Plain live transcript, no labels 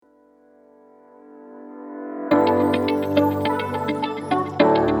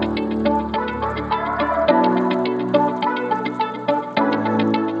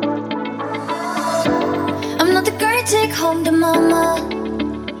mama.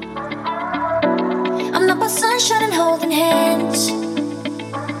 I'm not about sunshine and holding hands.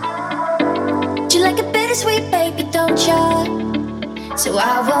 You like a bittersweet, baby, don't you? So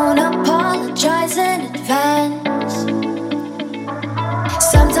I won't apologize in advance.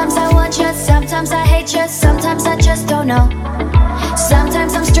 Sometimes I want you, sometimes I hate you, sometimes I just don't know.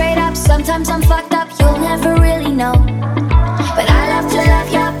 Sometimes I'm straight up, sometimes I'm fucked up, you'll never really know. But I love to love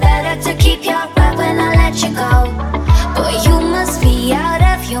you, better to keep you right when I let you go. Boy, you must be out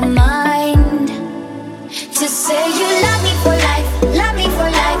of your mind to say you love me for life, love me for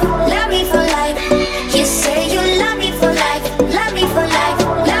life, love me for life. You say you love me for life, love me for life,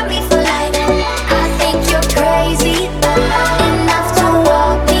 love me for life. I think you're crazy enough to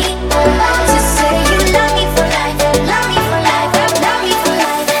want me to say you love me for life, love me for life, love me for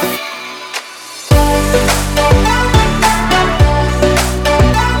life.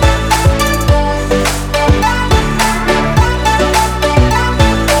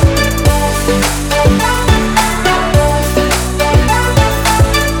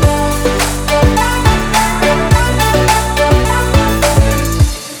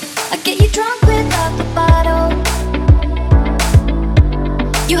 I get you drunk without the bottle.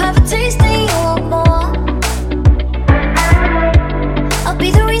 You have a taste and you want more. I'll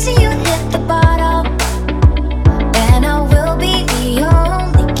be the reason you hit the bottom, and I will be the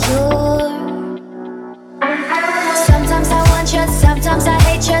only cure. Sometimes I want you, sometimes I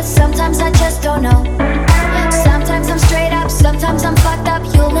hate you, sometimes I just don't know. Sometimes I'm straight up, sometimes I'm fucked up,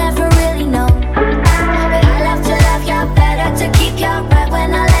 you'll never really know. But I love to love you, better to keep you right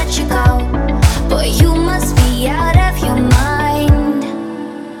when I let you go. Boy, you must be out of your mind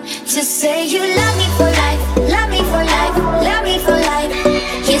to say you love me for life, love me for life, love me for life.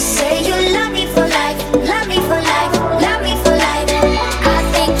 You say you love me for life, love me for life, love me for life. I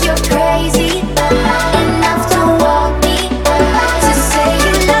think you're crazy enough to want me to say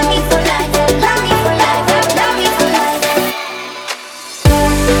you love me for life, love me for life, love me for life.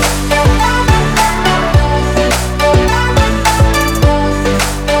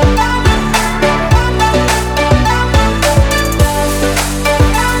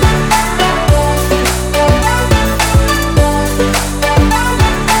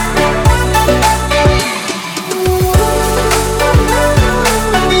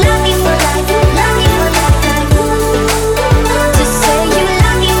 Love me for life, love me for life, to say you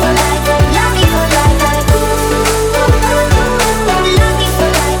love me for life, love me for life, love me for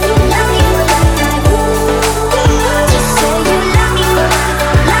life, love me for life, to say you love me for life,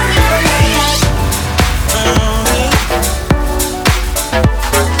 love me for life.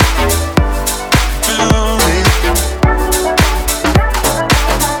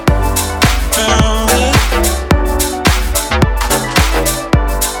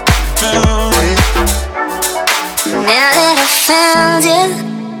 Now that I found you,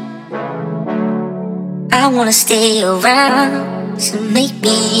 I wanna stay around, so make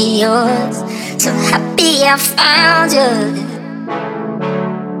me yours. So happy I found you,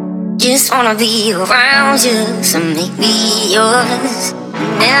 just wanna be around you, so make me yours.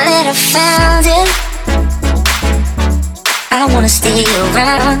 Now that I found you, I wanna stay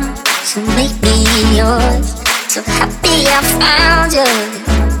around, so make me yours. So happy I found you,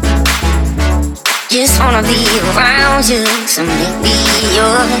 just wanna be around you, so make me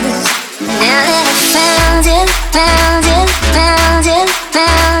yours. Now that I found it, found it, found it,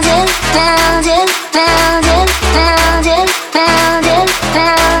 found it, found it, found it, found it, found it,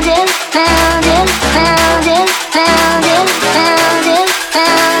 found it, found it, found it, found it, found it,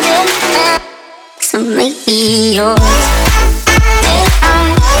 found it, so make me yours.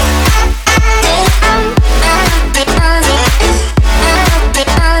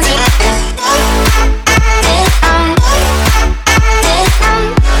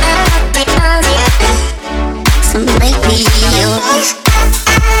 So make me yours.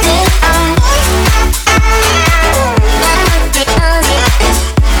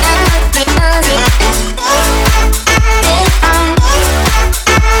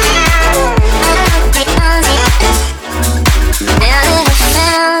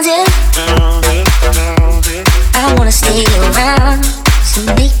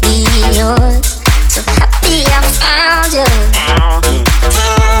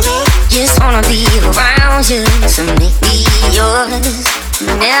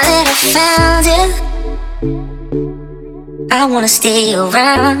 I wanna stay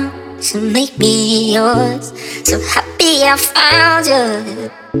around, so make me yours. So happy I found you,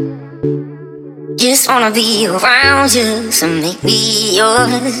 just wanna be around you, so make me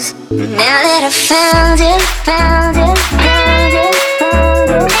yours. Now that I found it, found it, found it,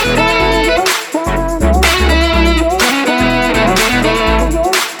 found it, found it, found it, found it.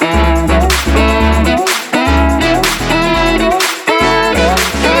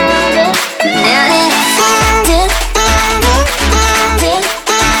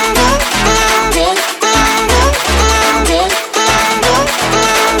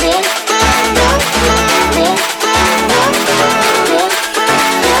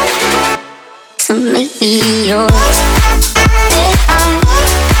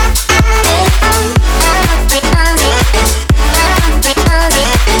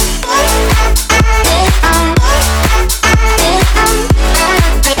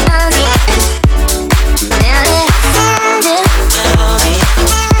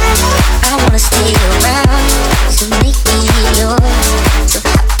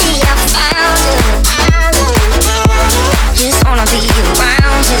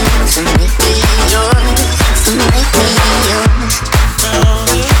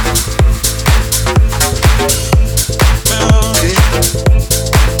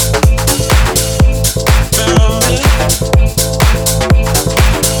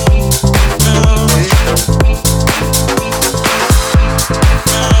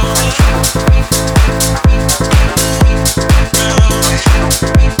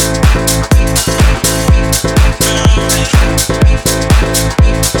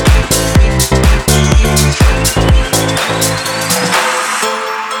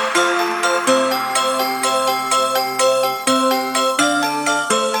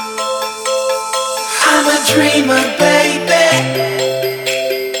 dreamer, baby.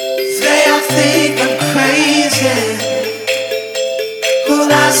 They all think I'm crazy.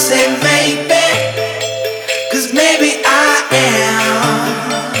 Well, I say maybe, 'cause maybe I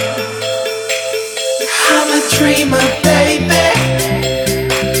am. I'm a dreamer, baby.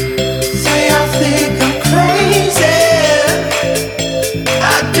 They all think I'm crazy.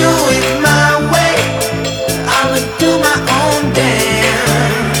 I do it my way. I'ma do my own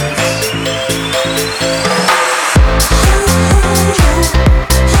dance.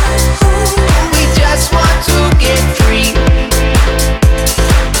 We just want to get free.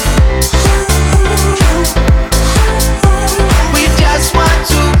 We just want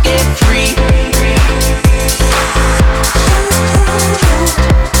to get free.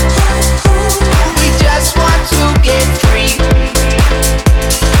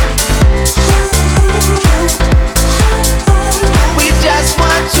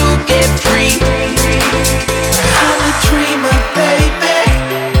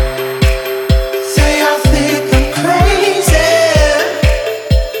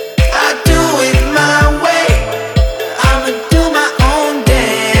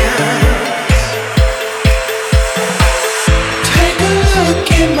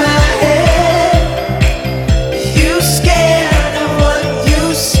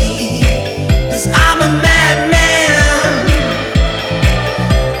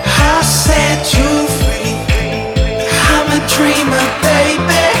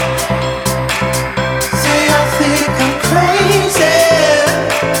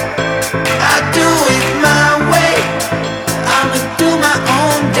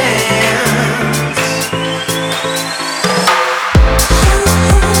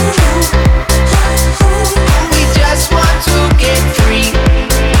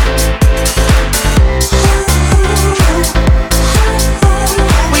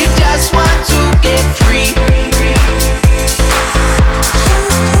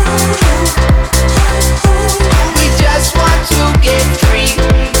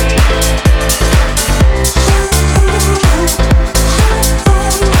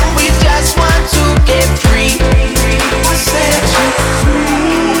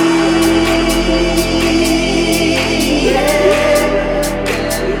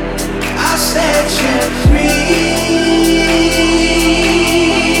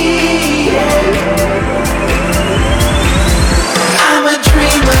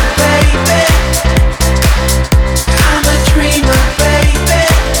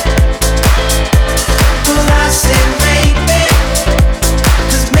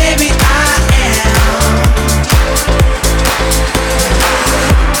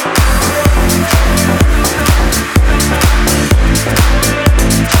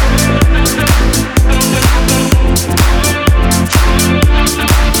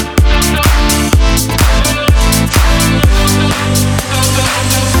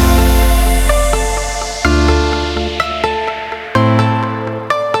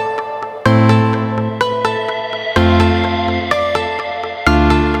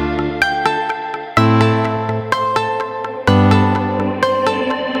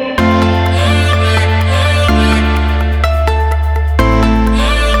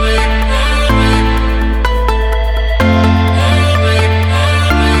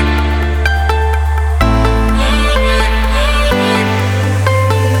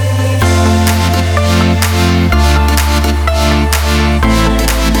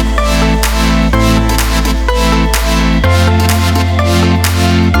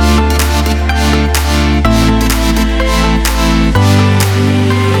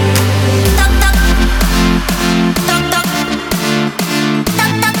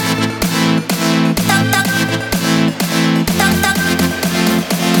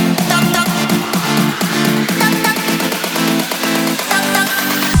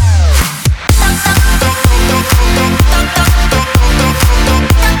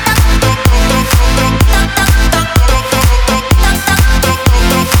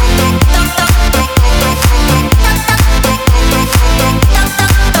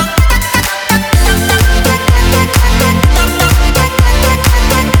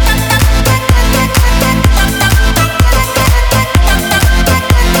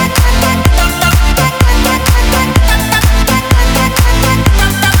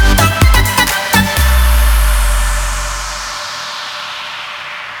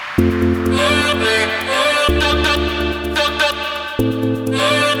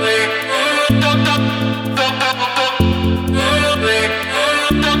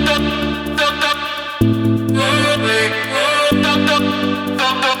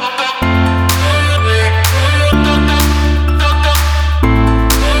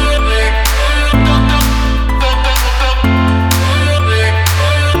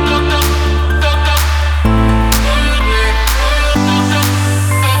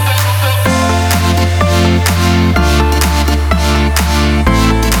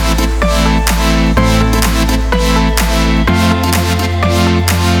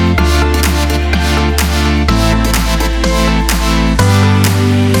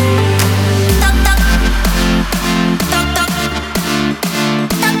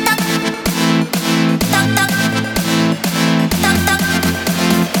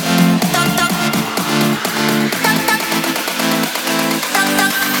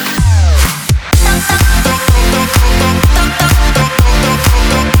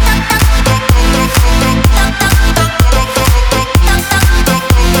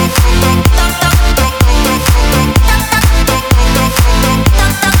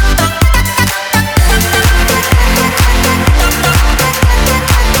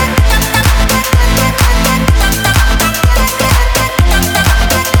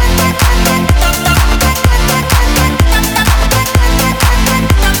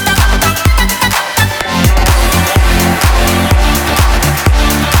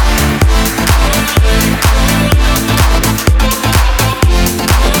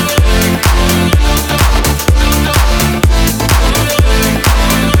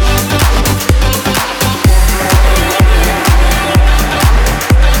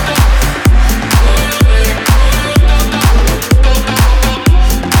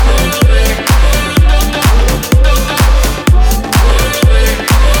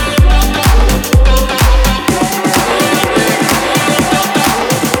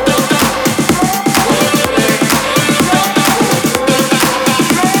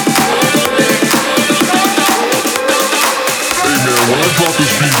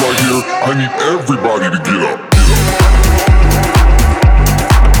 need everybody to get up.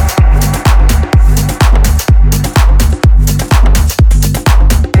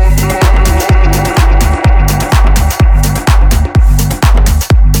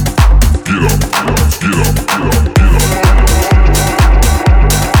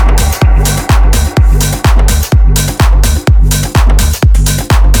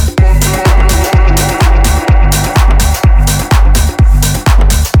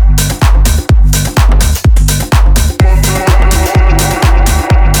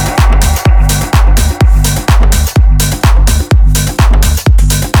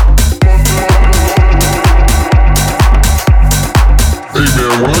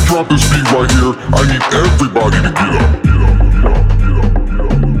 Drop this beat right here. I need everybody to get up.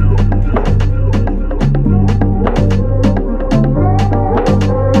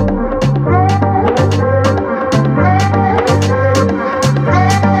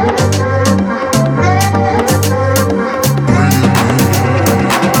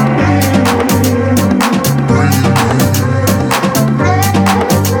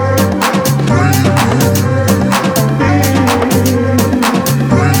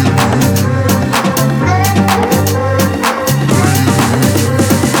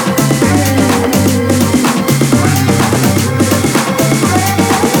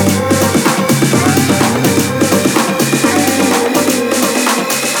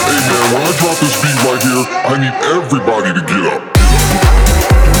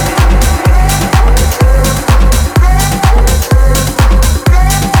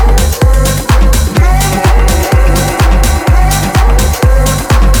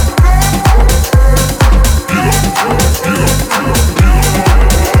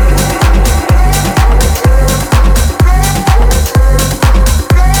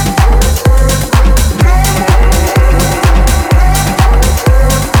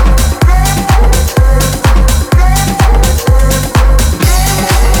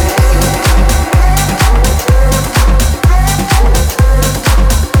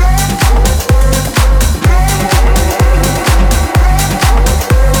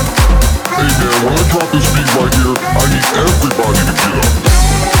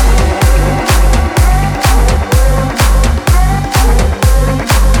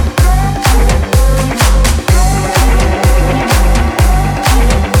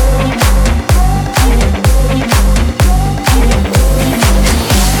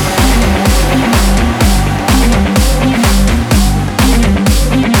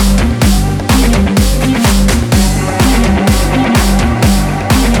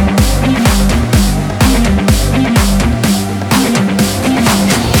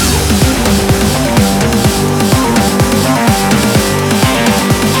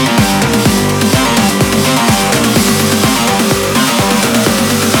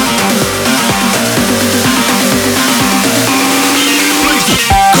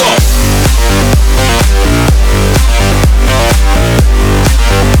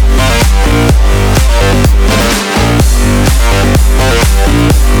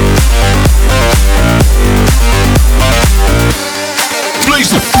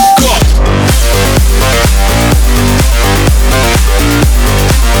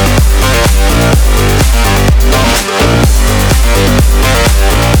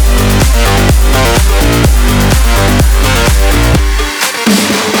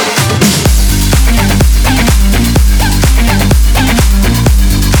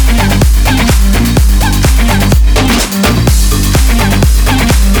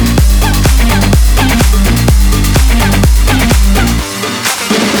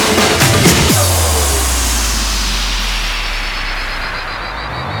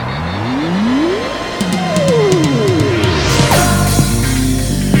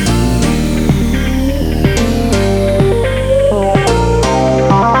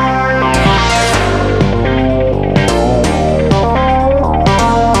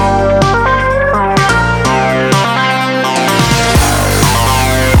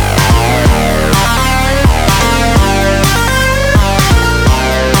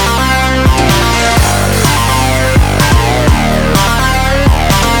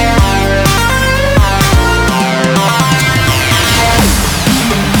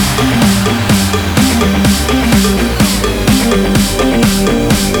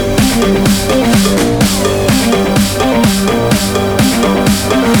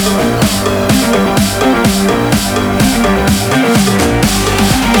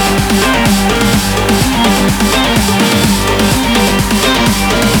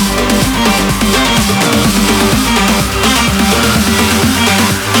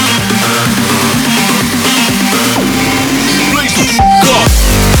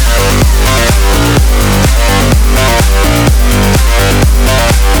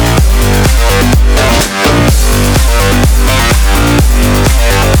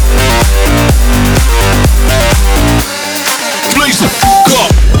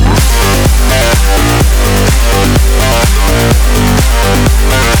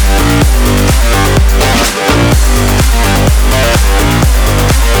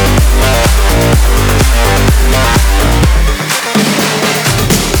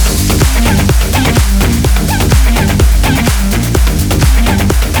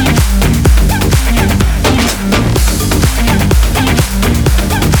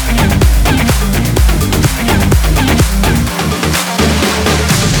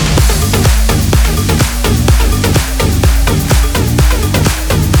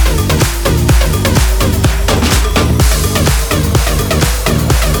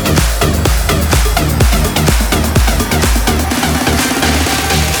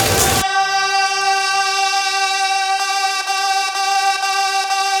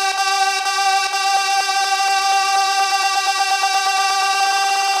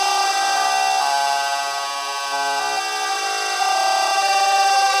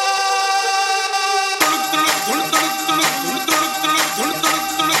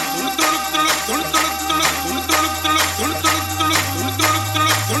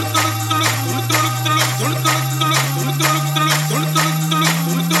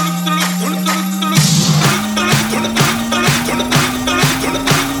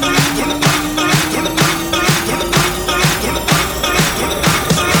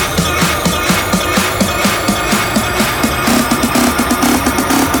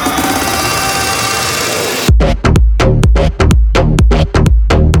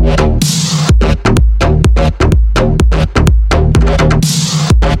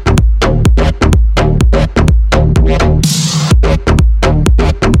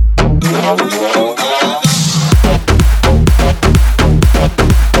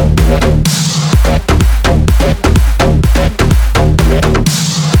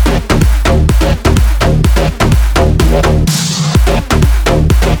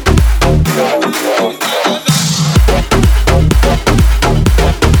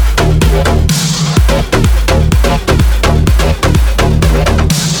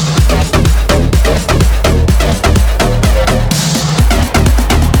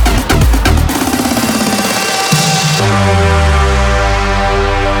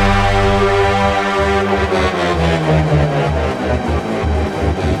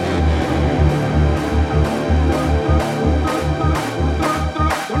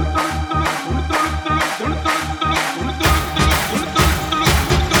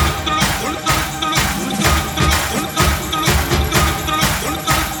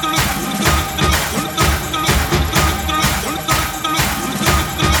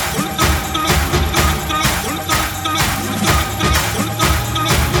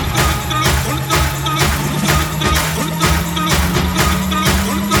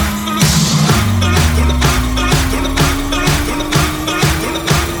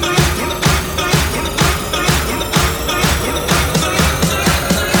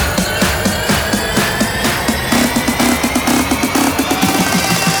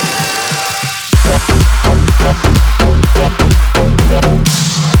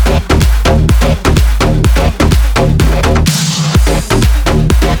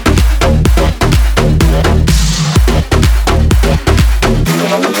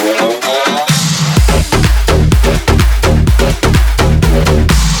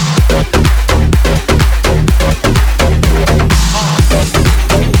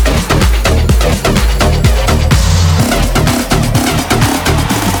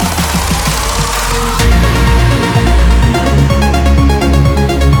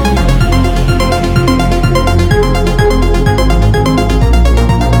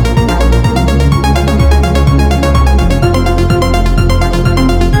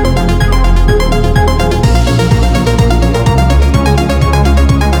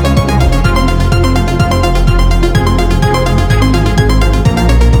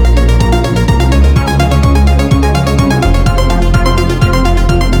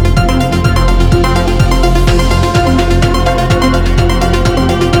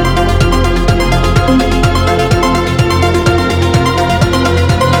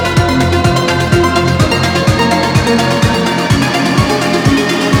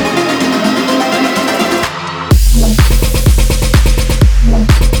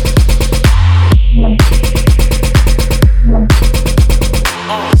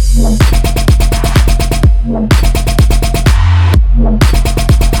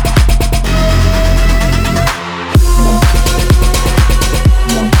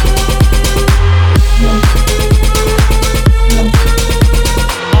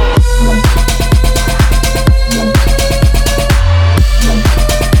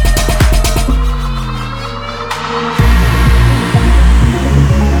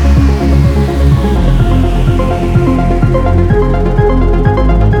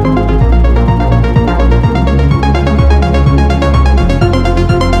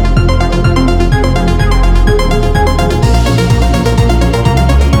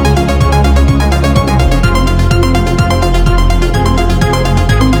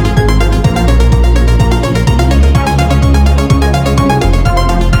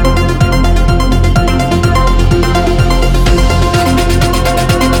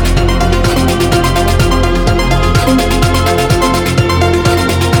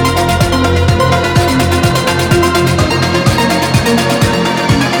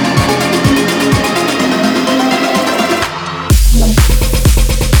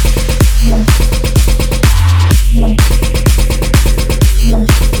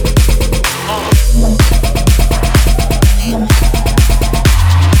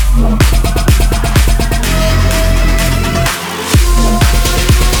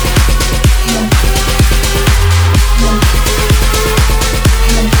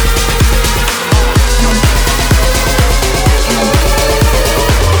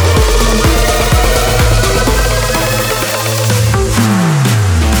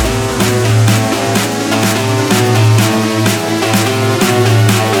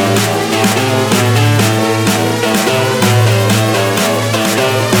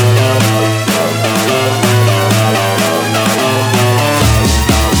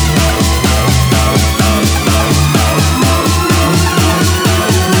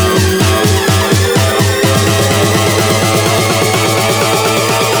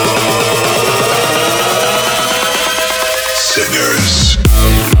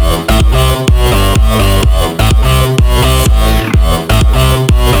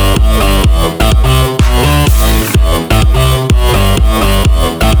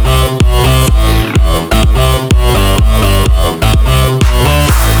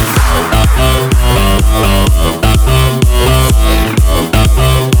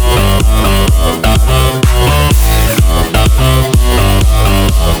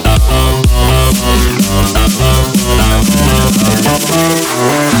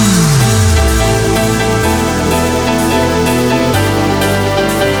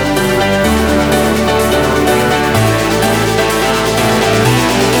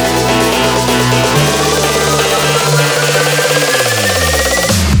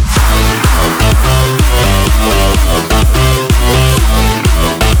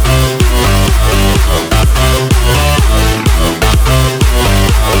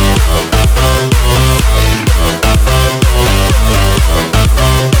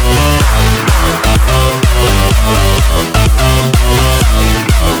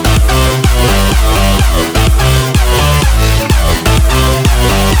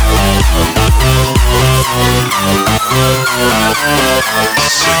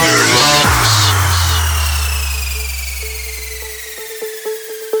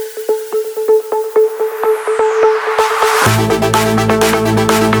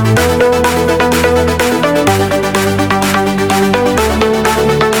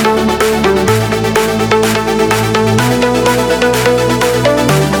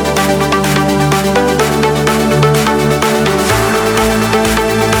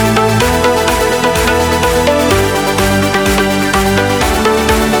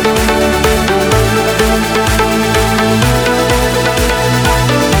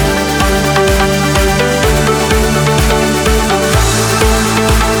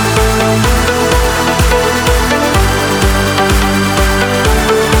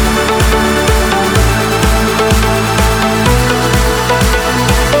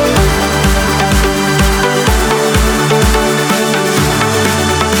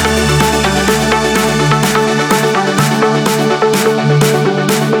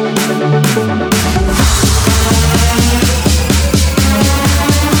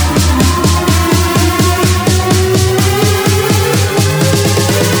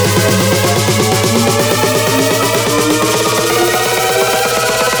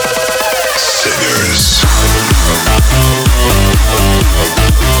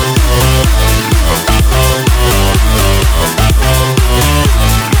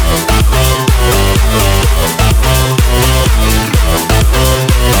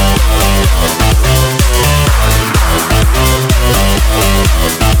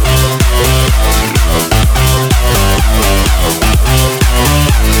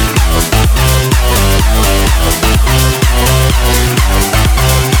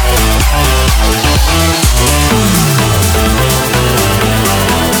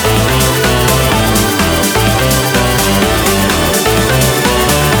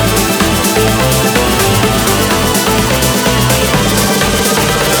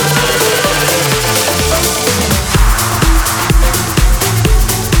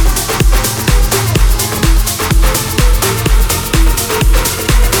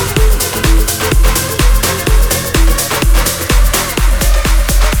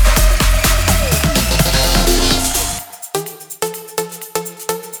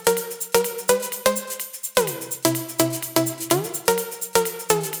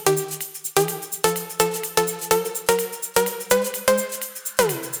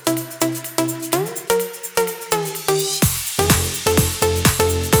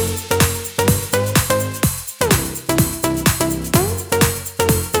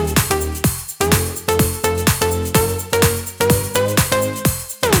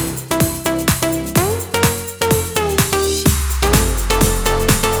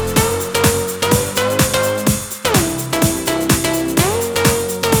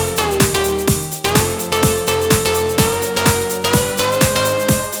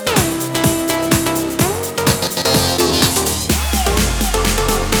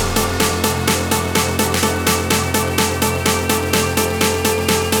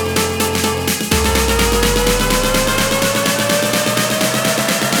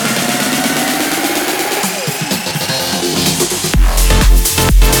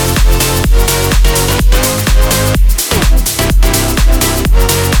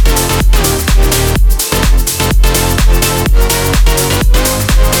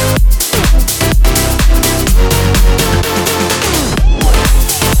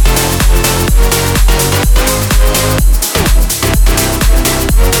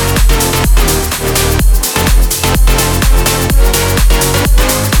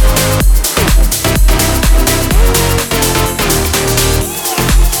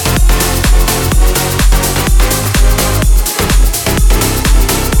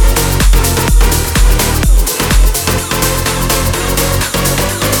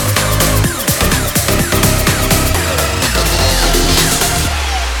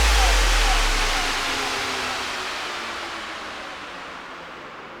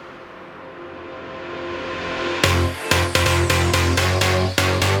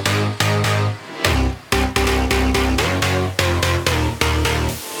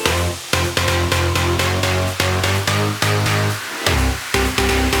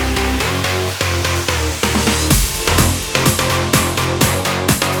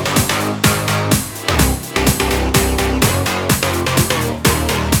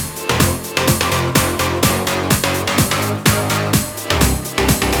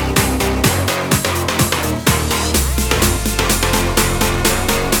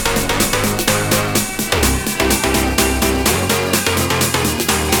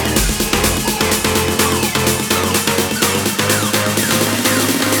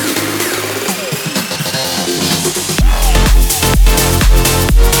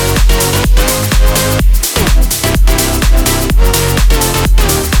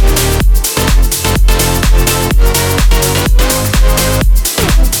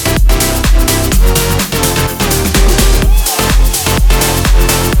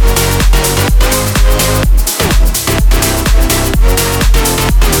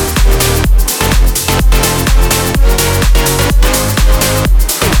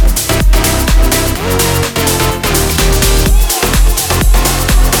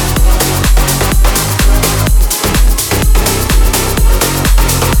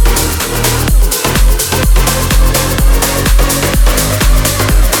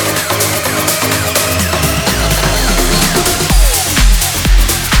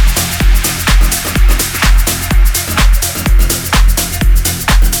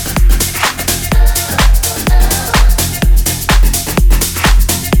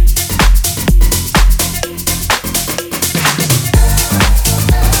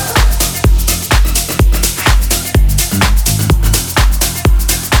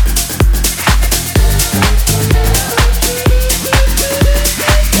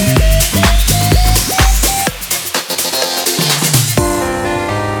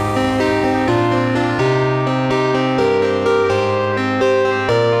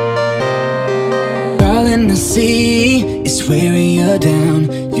 see is wearing you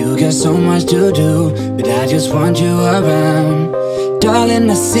down. You got so much to do, but I just want you around. Darling,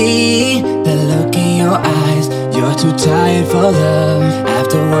 I see the look in your eyes. You're too tired for love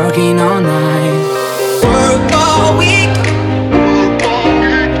after working all night. Work all week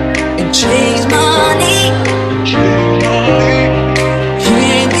and chase money.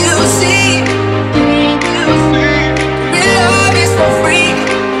 Can't you see? Real love is for free.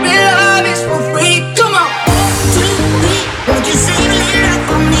 Real love is for free. Come on. Won't you save a little life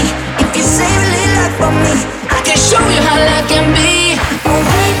for me? If you save a little life for me, I can show you how love can be. oh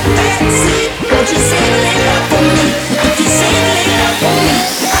wait and see. Won't you save a little life for me? If you save a little life for me,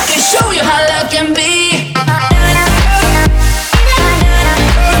 I can show you how love can be.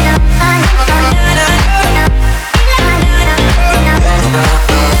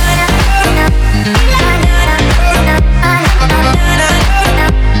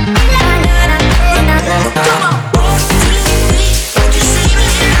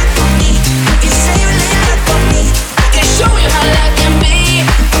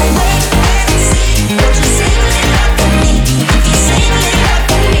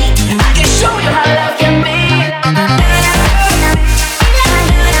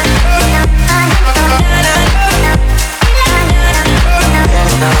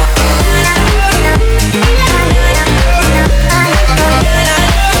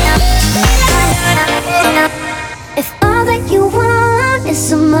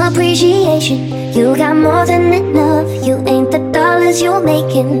 You got more than enough. You ain't the dollars you're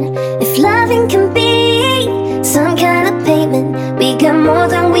making. If loving can be some kind of payment, we got more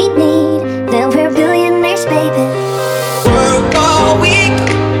than we need. Then we're billionaires, baby. Work all week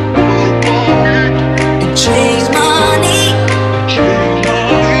and chase money.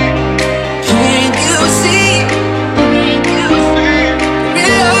 Can't you see?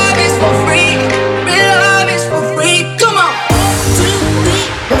 Real love is for free. Real love is for free. Come on.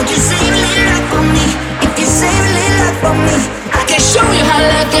 won't you save a little life for me? If you save a little life for me, I can show you how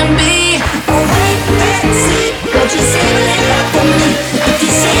love can be. oh wait and see. Won't you save a little life for me? If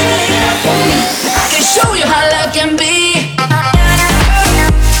you save a little life for me, I can show you how love can be.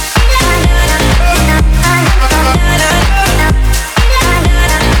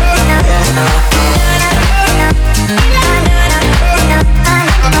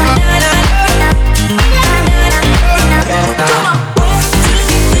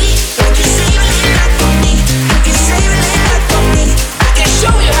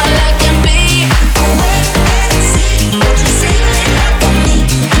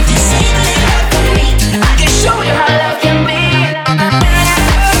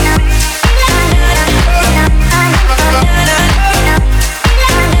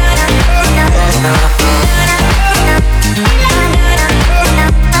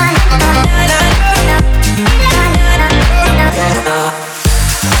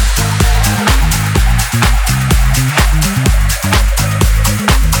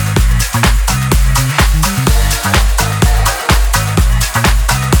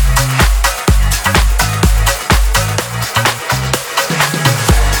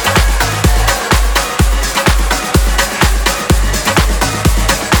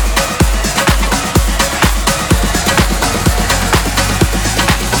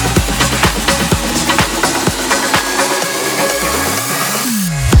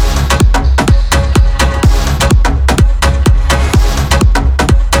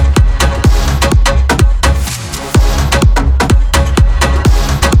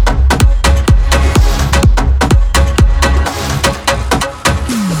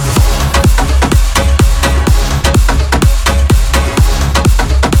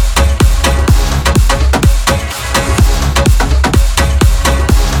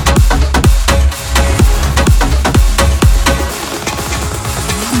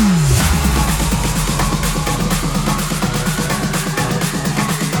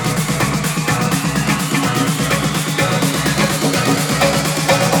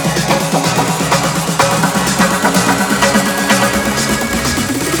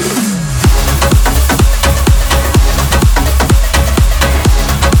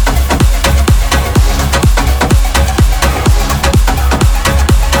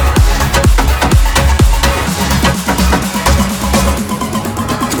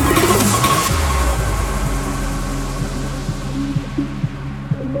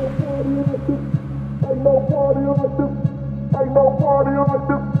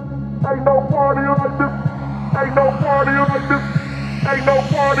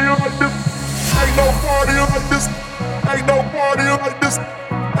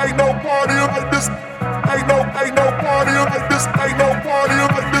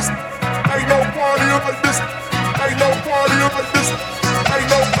 Ain't no party like this. like this.